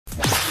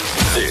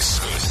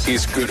This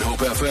is Good Hope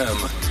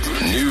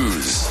FM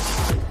News.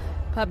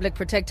 Public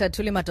Protector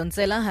Thuli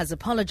Madonsela has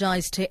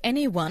apologised to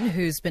anyone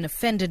who's been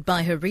offended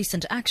by her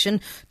recent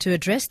action to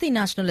address the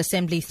National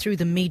Assembly through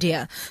the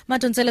media.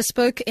 Madonsela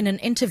spoke in an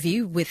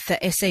interview with the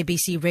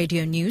SABC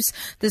Radio News.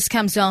 This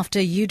comes after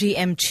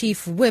UDM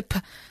Chief Whip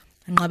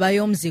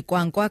Ngabayomzi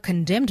Kwankwa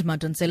condemned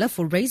Madonsela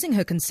for raising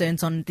her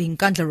concerns on the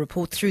Nkandla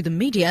report through the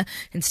media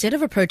instead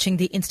of approaching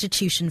the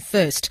institution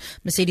first.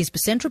 Mercedes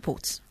Besent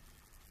reports.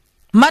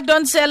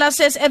 Madonsela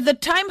says at the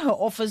time her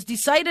office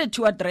decided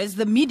to address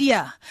the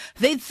media,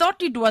 they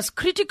thought it was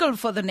critical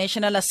for the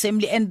National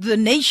Assembly and the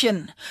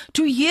nation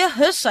to hear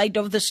her side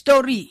of the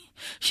story.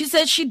 She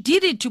says she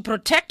did it to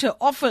protect her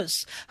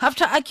office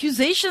after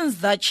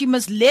accusations that she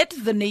misled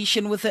the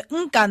nation with the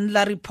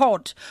Nkandla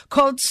report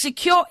called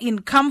Secure in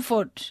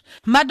Comfort.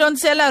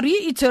 Madonsela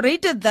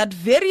reiterated that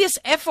various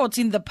efforts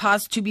in the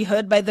past to be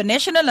heard by the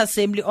National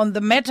Assembly on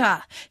the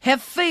matter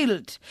have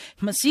failed.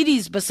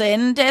 Mercedes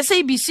Besent,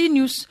 SABC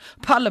News,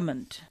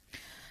 Parliament.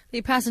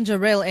 The passenger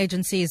rail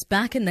agency is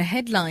back in the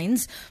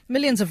headlines.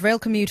 Millions of rail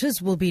commuters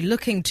will be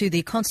looking to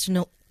the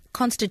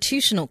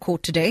Constitutional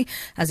Court today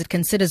as it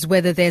considers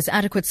whether there's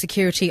adequate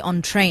security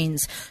on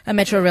trains. A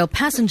Metro Rail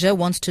passenger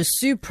wants to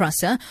sue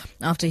PRASA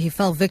after he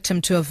fell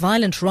victim to a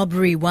violent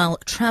robbery while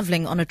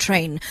travelling on a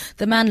train.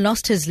 The man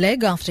lost his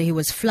leg after he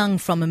was flung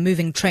from a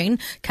moving train.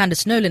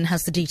 Candice Nolan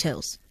has the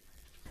details.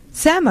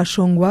 Sam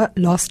Ashongwa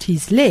lost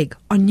his leg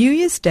on New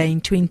Year's Day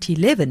in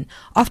 2011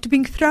 after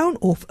being thrown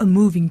off a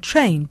moving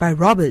train by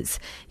robbers.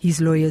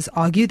 His lawyers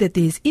argue that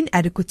there is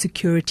inadequate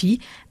security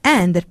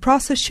and that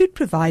PRASA should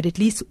provide at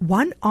least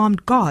one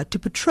armed guard to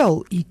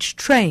patrol each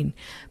train.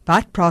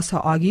 But PRASA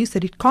argues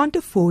that it can't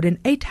afford an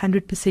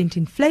 800%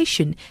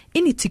 inflation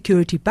in its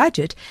security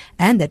budget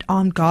and that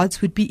armed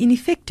guards would be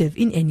ineffective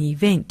in any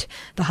event.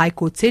 The High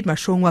Court said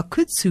Mashongwa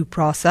could sue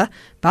PRASA,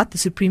 but the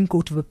Supreme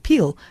Court of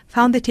Appeal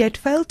found that he had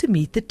failed to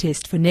meet the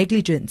test for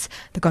negligence.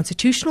 The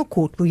Constitutional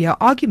Court will hear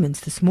arguments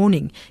this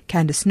morning.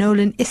 Candice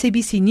Nolan,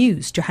 SABC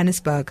News,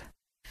 Johannesburg.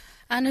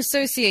 An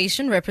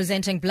association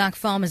representing black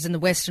farmers in the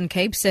Western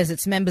Cape says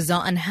its members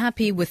are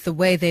unhappy with the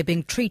way they're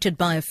being treated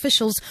by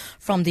officials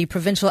from the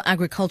Provincial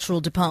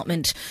Agricultural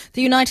Department.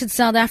 The United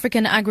South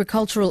African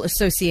Agricultural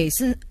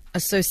Association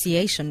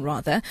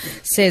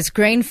says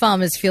grain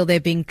farmers feel they're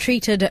being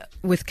treated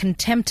with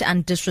contempt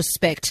and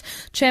disrespect.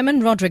 Chairman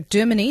Roderick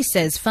Dermany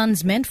says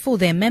funds meant for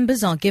their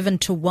members are given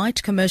to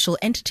white commercial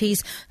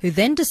entities who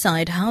then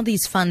decide how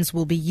these funds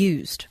will be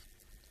used.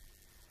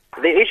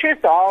 The issues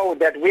are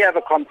that we have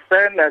a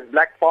concern as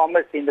black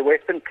farmers in the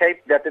Western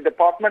Cape that the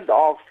Department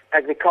of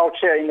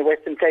Agriculture in the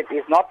Western Cape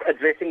is not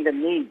addressing the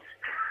needs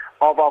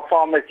of our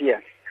farmers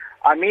here.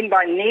 I mean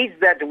by needs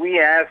that we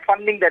have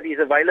funding that is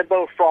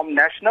available from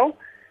national,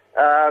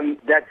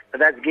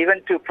 that's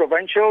given to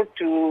provincial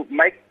to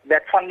make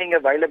that funding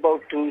available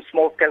to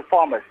small-scale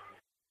farmers.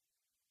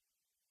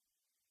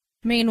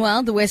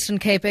 Meanwhile, the Western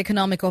Cape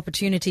Economic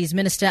Opportunities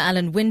Minister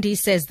Alan Winde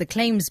says the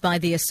claims by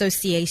the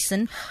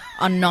association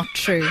are not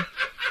true.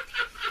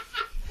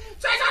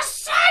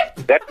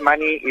 That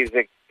money is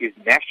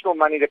national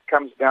money that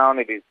comes down.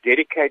 It is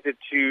dedicated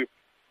to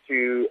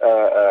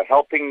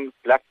helping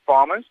black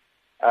farmers.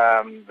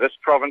 This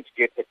province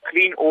gets a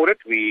clean audit.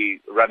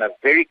 We run a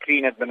very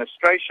clean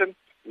administration.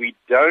 We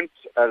don't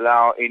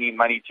allow any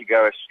money to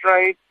go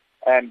astray.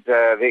 And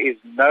there's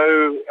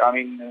no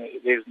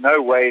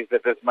ways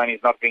that this money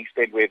is not being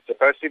spent where it's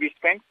supposed to be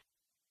spent.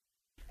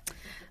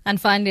 And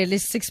finally, at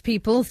least 6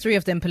 people, 3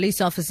 of them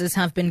police officers,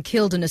 have been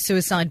killed in a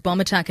suicide bomb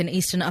attack in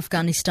eastern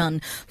Afghanistan.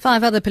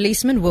 5 other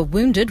policemen were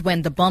wounded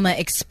when the bomber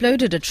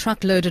exploded a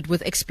truck loaded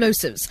with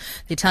explosives.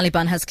 The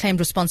Taliban has claimed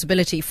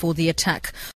responsibility for the attack.